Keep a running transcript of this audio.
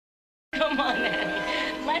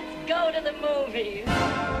Let's go to the movies.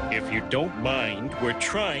 If you don't mind, we're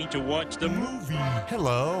trying to watch the movie.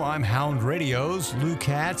 Hello, I'm Hound Radio's Lou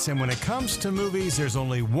Katz, and when it comes to movies, there's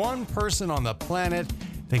only one person on the planet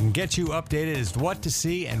that can get you updated as to what to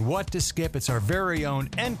see and what to skip. It's our very own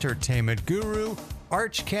entertainment guru,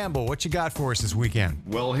 Arch Campbell. What you got for us this weekend?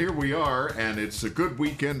 Well, here we are, and it's a good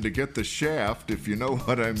weekend to get the Shaft, if you know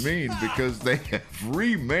what I mean, because they have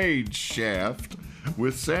remade Shaft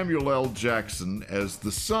with Samuel L. Jackson as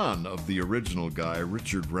the son of the original guy,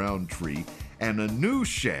 Richard Roundtree, and a new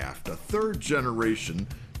Shaft, a third generation,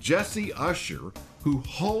 Jesse Usher, who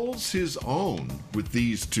holds his own with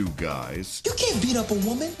these two guys. You can't beat up a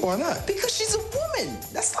woman. Why not? Because she's a woman.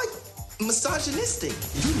 That's like misogynistic.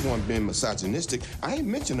 You the one being misogynistic. I ain't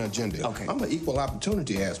mentioned her gender. Okay. I'm an equal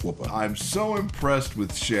opportunity ass whooper. I'm so impressed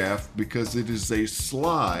with Shaft because it is a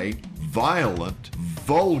sly, violent,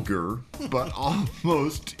 vulgar, but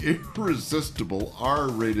almost irresistible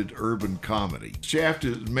R-rated urban comedy. Shaft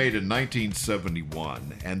is made in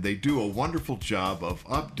 1971, and they do a wonderful job of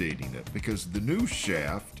updating it because the new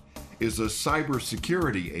Shaft is a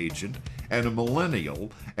cybersecurity agent and a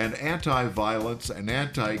millennial and anti-violence and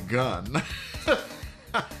anti-gun.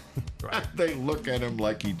 They look at him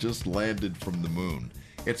like he just landed from the moon.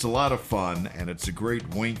 It's a lot of fun, and it's a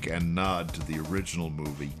great wink and nod to the original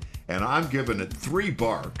movie. And I'm giving it 3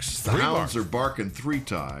 barks. The hounds are barking 3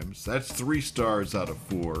 times. That's 3 stars out of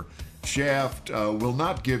 4. Shaft will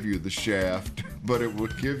not give you the shaft, but it will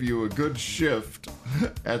give you a good shift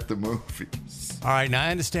at the movies. All right, now I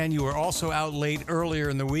understand you were also out late earlier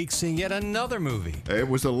in the week seeing yet another movie. It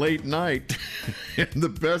was a late night, in the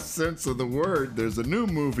best sense of the word. There's a new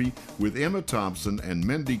movie with Emma Thompson and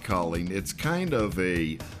Mindy Kaling. It's kind of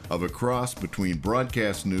a cross between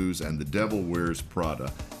broadcast news and The Devil Wears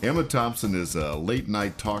Prada. Emma Thompson is a late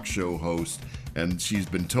night talk show host, and she's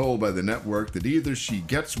been told by the network that either she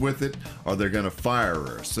gets with it or they're going to fire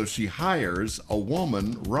her. So she hires a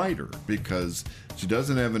woman writer because she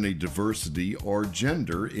doesn't have any diversity or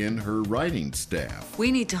gender in her writing staff.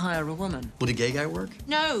 We need to hire a woman. Would a gay guy work?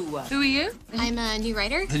 No. Who are you? I'm a new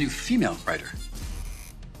writer. The new female writer.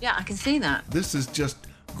 Yeah, I can see that. This is just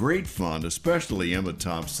great fun, especially Emma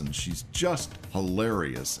Thompson. She's just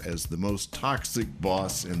hilarious as the most toxic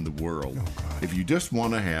boss in the world. If you just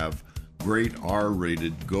want to have great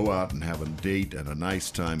R-rated, go out and have a date and a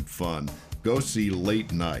nice time fun, go see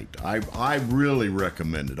Late Night. I really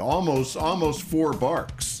recommend it. Almost 4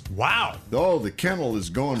 barks. Wow. Oh, the kennel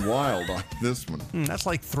is going wild on this one. That's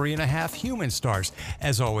like 3.5 human stars.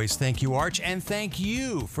 As always, thank you, Arch, and thank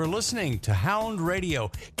you for listening to Hound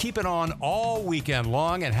Radio. Keep it on all weekend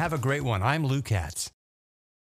long and have a great one. I'm Lou Katz.